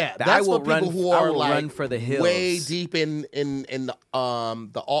that. Yeah, I that's will for people run, who I are will like run for the hills. way deep in the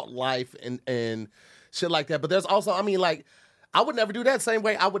alt life and shit like that. But there's also, I mean, like, I would never do that same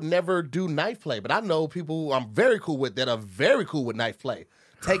way. I would never do knife play. But I know people who I'm very cool with that are very cool with knife play.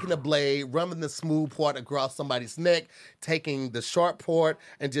 Taking the blade, running the smooth part across somebody's neck, taking the sharp part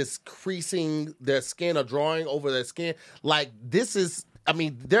and just creasing their skin or drawing over their skin. Like, this is, I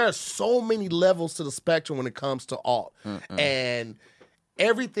mean, there are so many levels to the spectrum when it comes to alt. And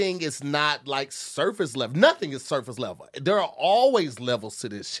everything is not like surface level. Nothing is surface level. There are always levels to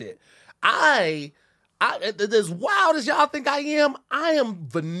this shit. As wild as y'all think I am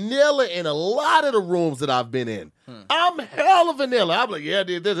vanilla in a lot of the rooms that I've been in. I'm hella vanilla. I'm like, yeah,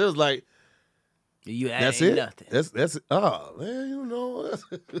 dude, this is like, that's ain't it. Nothing. That's oh man, you know.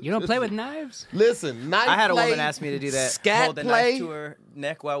 you don't play with knives? Listen, knife I had a play, woman ask me to do that. Scat hold the play. knife to her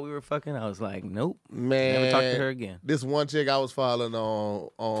neck while we were fucking. I was like, nope. Man, Never talk to her again. This one chick I was following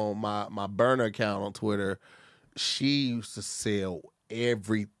on my burner account on Twitter, she used to sell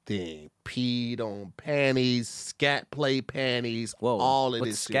everything. Peed on panties, scat play panties, Whoa, all of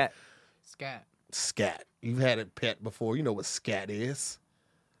what's this scat? Scat. shit. Scat. You've had a pet before. You know what scat is.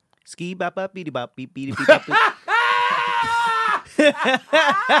 Ski bop bop beady bop beep beady beep bop.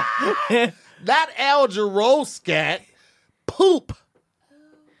 Not Al Jarreau scat. Poop.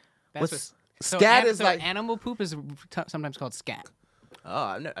 That's What's- Scat is like- animal poop is sometimes called scat. Oh,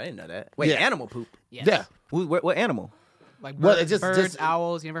 I didn't know that. Wait, Yeah. animal poop. Yes. Yeah. What animal? Like Well, birds, it's just- birds, just-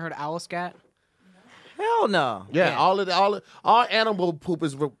 owls. You never heard of owl scat? Hell no. Yeah, Yeah. all animal poop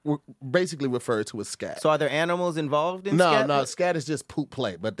is basically referred to as scat. So are there animals involved in no, scat? no, scat is just poop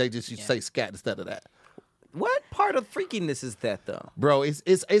play, but they just say scat instead of that. What part of freakiness is that though? Bro,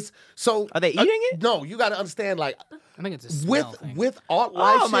 it's so. Are they eating it? No, you got to understand. Like I think it's a smell thing. with alt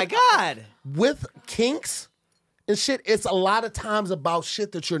life. Oh shit, my god. With kinks and shit, it's a lot of times about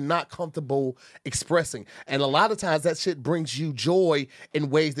shit that you're not comfortable expressing, and a lot of times that shit brings you joy in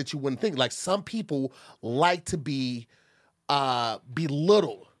ways that you wouldn't think. Like some people like to be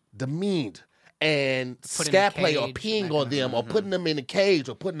belittled, demeaned, and Put in a scat play or cage, peeing that on kind of them, or putting them in a cage,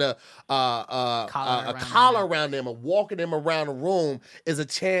 or putting a around collar around them, or walking them around the room is a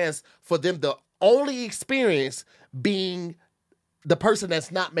chance for them to only experience being the person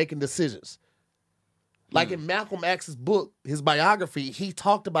that's not making decisions. Like in Malcolm X's book, his biography, he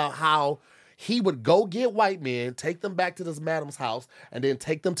talked about how he would go get white men, take them back to this madam's house, and then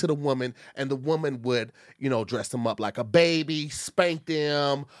take them to the woman, and the woman would, dress them up like a baby, spank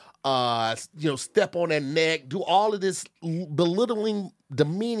them, step on their neck, do all of this belittling,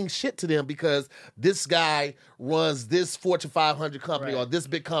 demeaning shit to them because this guy runs this Fortune 500 company or this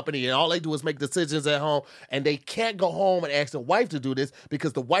big company, and all they do is make decisions at home, and they can't go home and ask the wife to do this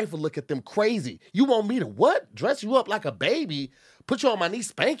because the wife will look at them crazy. You want me to what? Dress you up like a baby, put you on my knee,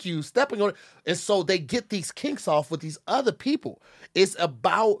 spank you, stepping on it. And so they get these kinks off with these other people.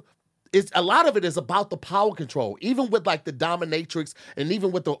 A lot of it is about the power control, even with like the dominatrix and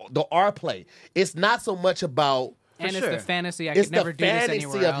even with the R play. It's not so much about. And sure. it's the fantasy. I It's could never the do this fantasy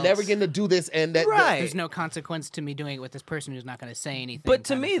anywhere of else. never getting to do this, and that Right. There's no consequence to me doing it with this person who's not going to say anything. But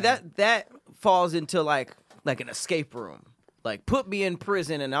to kind of me, thing. that falls into like an escape room. Like put me in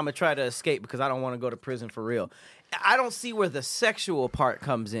prison and I'm gonna try to escape because I don't want to go to prison for real. I don't see where the sexual part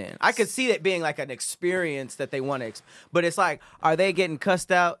comes in. I could see that being like an experience that they want to, but it's like, are they getting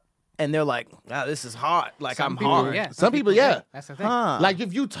cussed out and they're like, wow, this is hard. Like Some I'm people, hard. Yeah, Some people, yeah. That's the thing. Huh. Like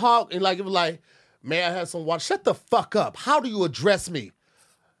if you talk and like, may I have some water? Shut the fuck up. How do you address me?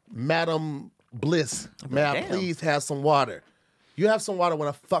 Madam Bliss, may I Damn. please have some water? You have some water when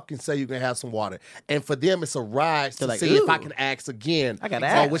I fucking say you can have some water. And for them, it's a rise to like, see if I ooh. can ask again. I gotta Or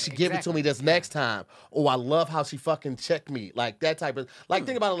ask. will she give it to me this next time? Oh, I love how she fucking checked me. Like that type of, like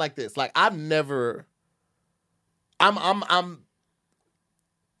think about it like this. Like I'm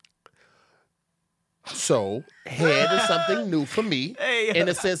so head is something new for me Hey. in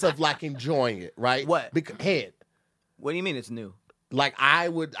the sense of like enjoying it, right? What? Head. What do you mean it's new? Like I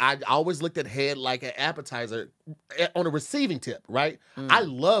always looked at head like an appetizer on a receiving tip, right? I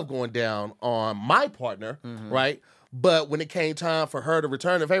love going down on my partner, right? But when it came time for her to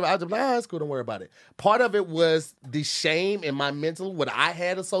return the favor, I was just like, it's cool, don't worry about it. Part of it was the shame in my mental, what I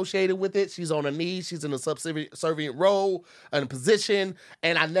had associated with it. She's on her knees, she's in a subservient role, in a position,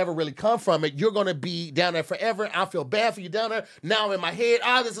 and I never really come from it. You're gonna be down there forever. I feel bad for you down there. Now in my head,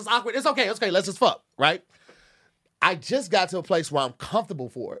 this is awkward. It's okay, let's just fuck, right? I just got to a place where I'm comfortable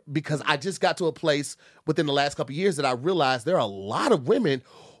for it because I just got to a place within the last couple of years that I realized there are a lot of women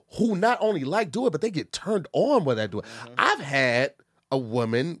who not only like do it, but they get turned on when they do it. I've had a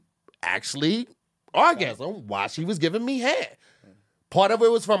woman actually orgasm while she was giving me head. Part of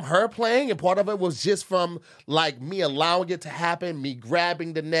it was from her playing, and part of it was just from like me allowing it to happen, me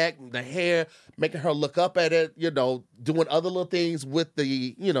grabbing the neck, the hair, making her look up at it, doing other little things with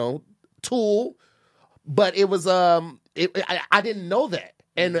the, tool. But it was, I didn't know that.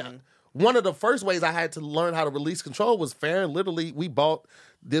 And one of the first ways I had to learn how to release control was fair. And literally, we bought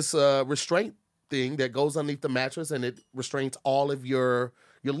this restraint thing that goes underneath the mattress and it restrains all of your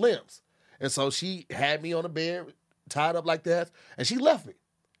limbs. And so she had me on the bed, tied up like that, and she left me.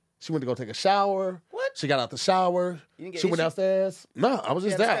 She went to go take a shower. What? She got out the shower. You didn't get She went itchy? downstairs. No, I was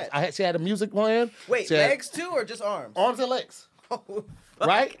just had a there. scratch. She had a music playing. Wait, She had legs too or just arms? arms and legs. Oh,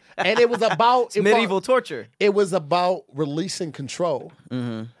 Right? And it was about it's medieval torture. It was about releasing control.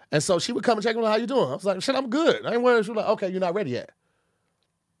 Mm-hmm. And so she would come and check me, how you doing? I was like, shit, I'm good. I ain't worried. She was like, okay, you're not ready yet.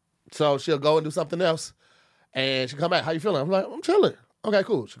 So she'll go and do something else. And she'll come back, how you feeling? I'm like, I'm chilling. Okay,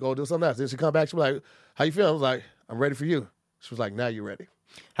 cool. She'll go do something else. Then she'll come back, she'll be like, how you feeling? I was like, I'm ready for you. She was like, now you're ready.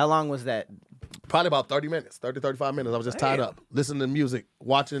 How long was that Probably about 30 minutes, 35 minutes. I was just tied up, listening to music,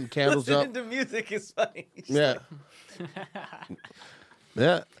 watching candles Listening jump. to music is funny. Yeah.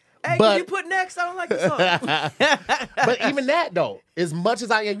 Yeah. Hey, But- can you put next? I don't like the song. But even that, though, as much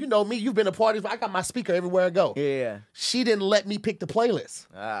as I am, you know me, you've been to parties, I got my speaker everywhere I go. Yeah. She didn't let me pick the playlist.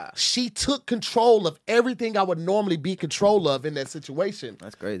 Ah. She took control of everything I would normally be control of in that situation.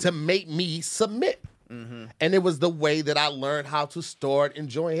 That's crazy. To make me submit. And it was the way that I learned how to start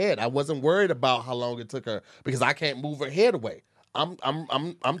enjoying head. I wasn't worried about how long it took her because I can't move her head away. I'm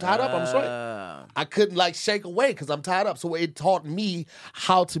tied up. I'm straight. I couldn't like shake away because I'm tied up. So it taught me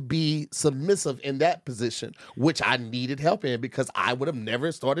how to be submissive in that position, which I needed help in because I would have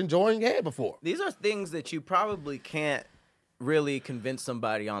never started enjoying head before. These are things that you probably can't really convince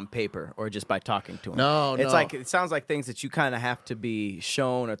somebody on paper or just by talking to them. No. It sounds like things that you kind of have to be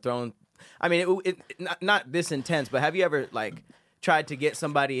shown or thrown. I mean, not this intense, but have you ever like tried to get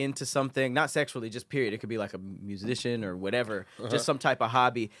somebody into something, not sexually, just period? It could be like a musician or whatever, just some type of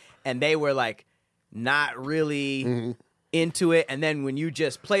hobby, and they were like not really into it, and then when you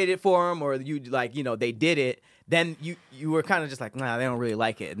just played it for them or you like, you know, they did it, then you were kind of just like, nah, they don't really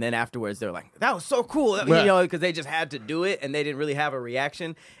like it, and then afterwards they're like, that was so cool, you know, because they just had to do it and they didn't really have a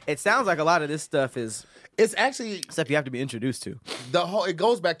reaction. It sounds like a lot of this stuff is It's actually stuff you have to be introduced to. it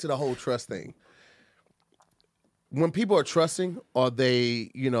goes back to the whole trust thing. When people are trusting or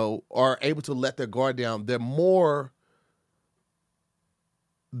they, you know, are able to let their guard down, they're more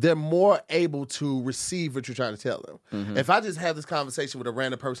able to receive what you're trying to tell them. If I just have this conversation with a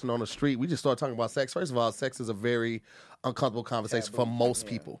random person on the street, we just start talking about sex. First of all, sex is a very uncomfortable conversation for most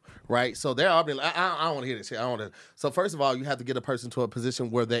people, right? So they're all being like, I don't want to hear this shit. I don't want to. So first of all, you have to get a person to a position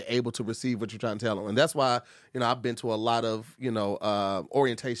where they're able to receive what you're trying to tell them. And that's why, you know, I've been to a lot of, you know,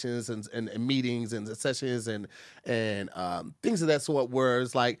 orientations and meetings and sessions and things of that sort where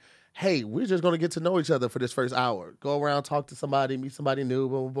it's like, hey, we're just going to get to know each other for this first hour. Go around, talk to somebody, meet somebody new,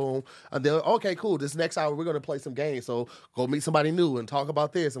 boom, boom. And then, okay, cool, this next hour we're going to play some games. So go meet somebody new and talk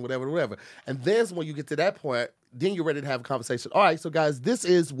about this and whatever. And then when you get to that point, then you're ready to have a conversation. All right, so guys, this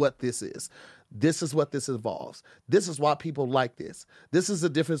is what this is. This is what this involves. This is why people like this. This is the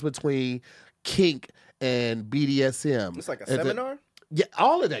difference between kink and BDSM. It's like a seminar? Yeah,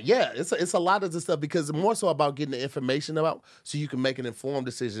 all of that. Yeah, it's a lot of this stuff because it's more so about getting the information about so you can make an informed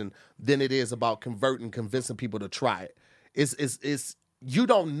decision than it is about convincing people to try it. It's you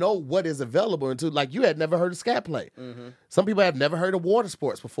don't know what is available until like you had never heard of scat play. Some people have never heard of water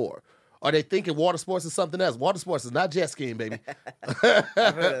sports before. Or they thinking water sports is something else. Water sports is not jet skiing, baby. I've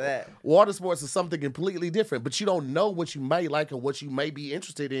heard of that. Water sports is something completely different, but you don't know what you may like or what you may be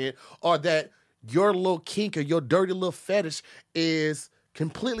interested in, or that your little kink or your dirty little fetish is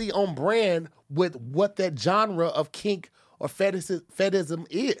completely on brand with what that genre of kink or fetishism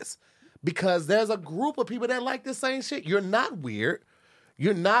is. Because there's a group of people that like the same shit. You're not weird.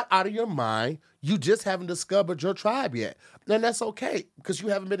 You're not out of your mind. You just haven't discovered your tribe yet. And that's okay because you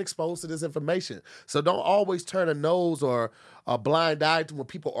haven't been exposed to this information. So don't always turn a nose or a blind eye to when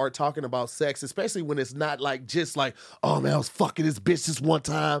people are talking about sex, especially when it's not like just like, oh man, I was fucking this bitch this one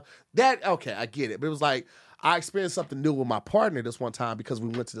time. That, okay, I get it. But it was like, I experienced something new with my partner this one time because we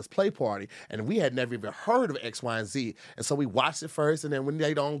went to this play party and we had never even heard of X, Y, and Z. And so we watched it first, and then when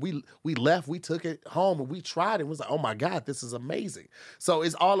later on we left, we took it home and we tried it and was like, oh my God, this is amazing. So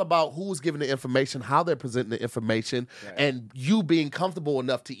it's all about who's giving the information, how they're presenting the information, and you being comfortable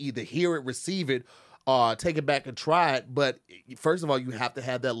enough to either hear it, receive it, or take it back and try it. But first of all, you have to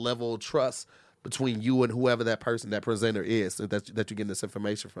have that level of trust between you and whoever that person, that presenter is, that you're getting this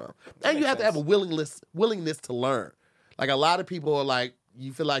information from. And you have to have a willingness to learn. Like a lot of people are like,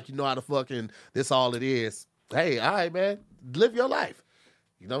 you feel like you know how to fuck and this all it is. Hey, all right, man, live your life.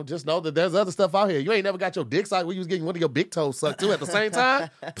 You know, just know that there's other stuff out here. You ain't never got your dick sucked when you was getting one of your big toes sucked too at the same time.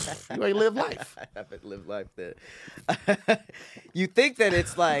 You ain't live life. I haven't lived life there. You think that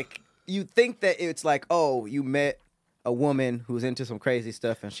it's like, oh, you met a woman who's into some crazy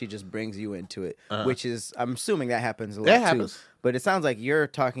stuff and she just brings you into it, which is, I'm assuming that happens a lot That too. happens. But it sounds like you're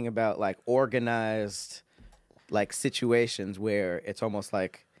talking about like organized like situations where it's almost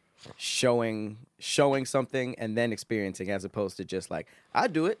like showing something and then experiencing, as opposed to just like, I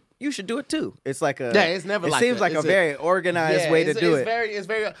do it, you should do it too. It's like it's never it like seems that. like It's a very organized way to do it. It's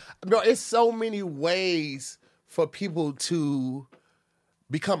very, bro, it's so many ways for people to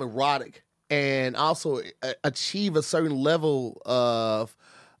become erotic and also achieve a certain level of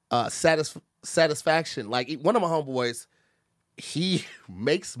satisfaction. Like one of my homeboys, he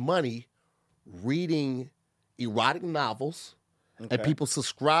makes money reading erotic novels, and people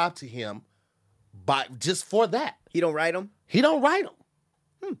subscribe to him just for that. He don't write them? He don't write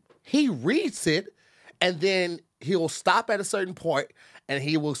them. He reads it, and then he'll stop at a certain point, and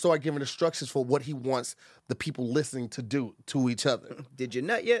he will start giving instructions for what he wants the people listening to do to each other. Did you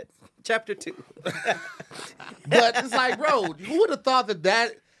nut yet? Chapter 2. But it's like, bro, who would have thought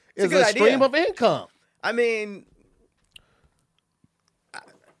that is good a stream idea. of income? I mean,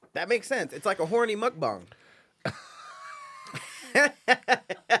 that makes sense. It's like a horny mukbang.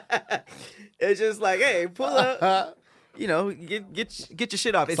 It's just like, hey, pull up. You know, get your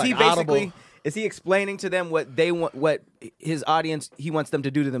shit off. Is like he basically? Audible. Is he explaining to them what they want, what his audience he wants them to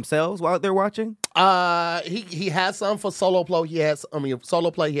do to themselves while they're watching? He has some for solo play.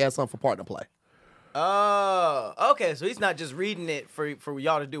 Solo play. He has some for partner play. Oh, okay. So he's not just reading it for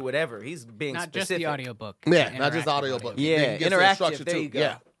y'all to do whatever. He's being Not specific. just the audiobook. Yeah, not just Interactive audiobook. Yeah, Then he gets the interactive, instruction there too. you go.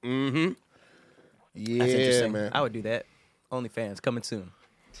 Yeah. Mm-hmm. Yeah, That's interesting. man. I would do that. OnlyFans coming soon.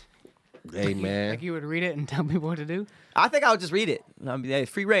 Hey, man. Like you would read it and tell people what to do. I think I would just read it. I'd be hey,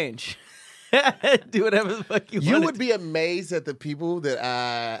 free range. Do whatever the fuck you want. You would be amazed at the people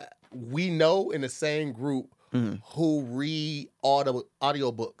that we know in the same group who read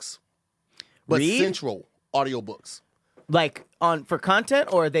audiobooks. But Read? central audiobooks. like for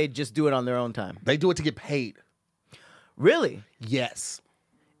content, or they just do it on their own time. They do it to get paid. Really? Yes.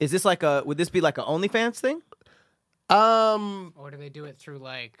 Is this would this be like an OnlyFans thing? Or do they do it through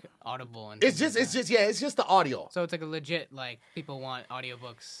like Audible and It's things just like that? it's just the audio. So it's like a legit like people want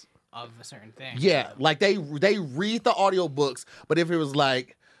audiobooks of a certain thing. Yeah, like they read the audiobooks, but if it was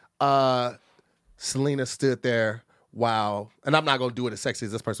like Selena stood there while, and I'm not gonna do it as sexy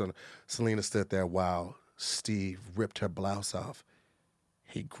as this person. Selena stood there while Steve ripped her blouse off.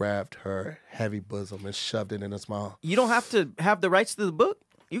 He grabbed her heavy bosom and shoved it in his mouth. You don't have to have the rights to the book.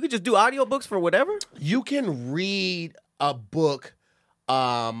 You could just do audiobooks for whatever. You can read a book.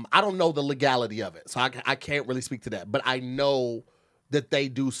 I don't know the legality of it, so I can't really speak to that. But I know that they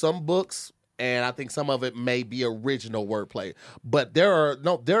do some books, and I think some of it may be original wordplay. But there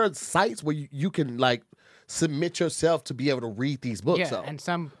are sites where you can like submit yourself to be able to read these books. Yeah, so. and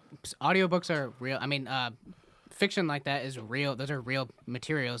some audiobooks are real. I mean, fiction like that is real. Those are real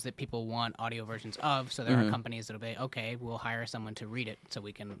materials that people want audio versions of. So there are companies that'll be, okay, we'll hire someone to read it so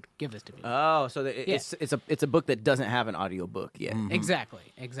we can give this to people. Oh, so it's a book that doesn't have an audiobook yet. Exactly.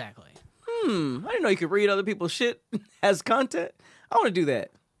 I didn't know you could read other people's shit as content. I want to do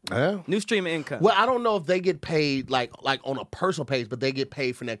that. Yeah. New stream of income. Well, I don't know if they get paid like on a personal page, but they get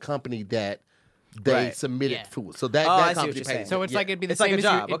paid from that company that they Right. submitted Yeah. to. So that, Oh, I that see what company you're pays. saying. So it's Yeah. like it'd be the It's like same a as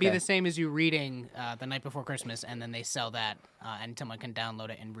job, it'd be okay. the same as you reading The Night Before Christmas, and then they sell that, and someone can download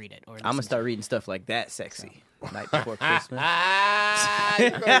it and read it. Or I'm gonna listen start reading stuff like that sexy. Night Before Christmas.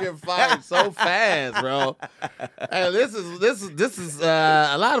 You're gonna get fired so fast, bro. Hey, this is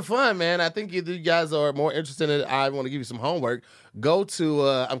a lot of fun, man. I think you guys are more interested in it. I want to give you some homework. Go to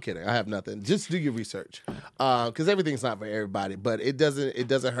I'm kidding. I have nothing. Just do your research, because everything's not for everybody. But it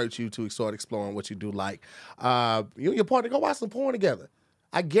doesn't hurt you to start exploring what you do like. You and your partner go watch some porn together.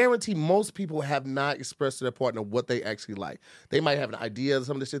 I guarantee most people have not expressed to their partner what they actually like. They might have an idea of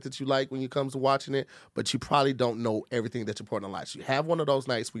some of the shit that you like when it comes to watching it, but you probably don't know everything that your partner likes. You have one of those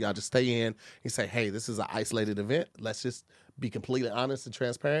nights where y'all just stay in and say, hey, this is an isolated event. Let's just be completely honest and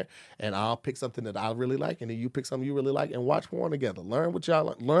transparent, and I'll pick something that I really like, and then you pick something you really like, and watch porn together. Learn what y'all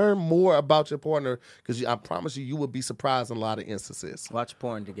like. Learn more about your partner, because I promise you will be surprised in a lot of instances. Watch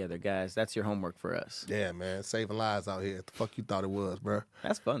porn together, guys. That's your homework for us. Yeah, man. Saving lives out here. The fuck you thought it was, bro.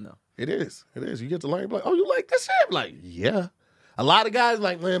 That's fun though. It is. It is. You get to learn. You're like, oh, you like this shit? I'm like, yeah. A lot of guys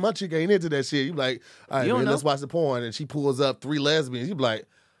like, man, my chick ain't into that shit. You be like, all right, You don't man, know. let's watch the porn. And she pulls up 3 lesbians. You be like,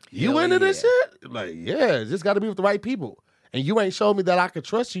 you Hell into this yeah. shit? I'm like, yeah, just got to be with the right people. And you ain't showed me that I could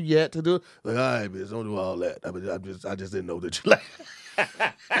trust you yet to do. Like, all right, bitch, don't do all that. I just didn't know that you like.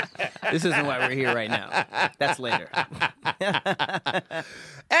 This isn't why we're here right now. That's later.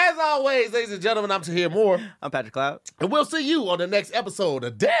 As always, ladies and gentlemen, I'm to hear more. I'm Patrick Cloud. And we'll see you on the next episode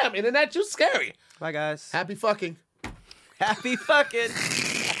of Damn Internet, You Scary. Bye, guys. Happy fucking. Happy fucking.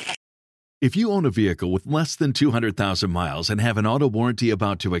 If you own a vehicle with less than 200,000 miles and have an auto warranty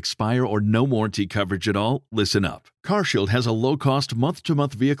about to expire or no warranty coverage at all, listen up. CarShield has a low-cost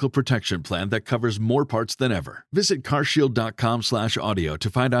month-to-month vehicle protection plan that covers more parts than ever. Visit carshield.com/audio to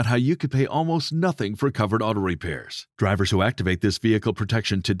find out how you could pay almost nothing for covered auto repairs. Drivers who activate this vehicle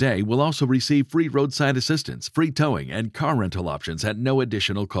protection today will also receive free roadside assistance, free towing, and car rental options at no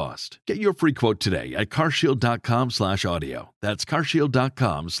additional cost. Get your free quote today at carshield.com/audio. That's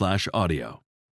carshield.com/audio.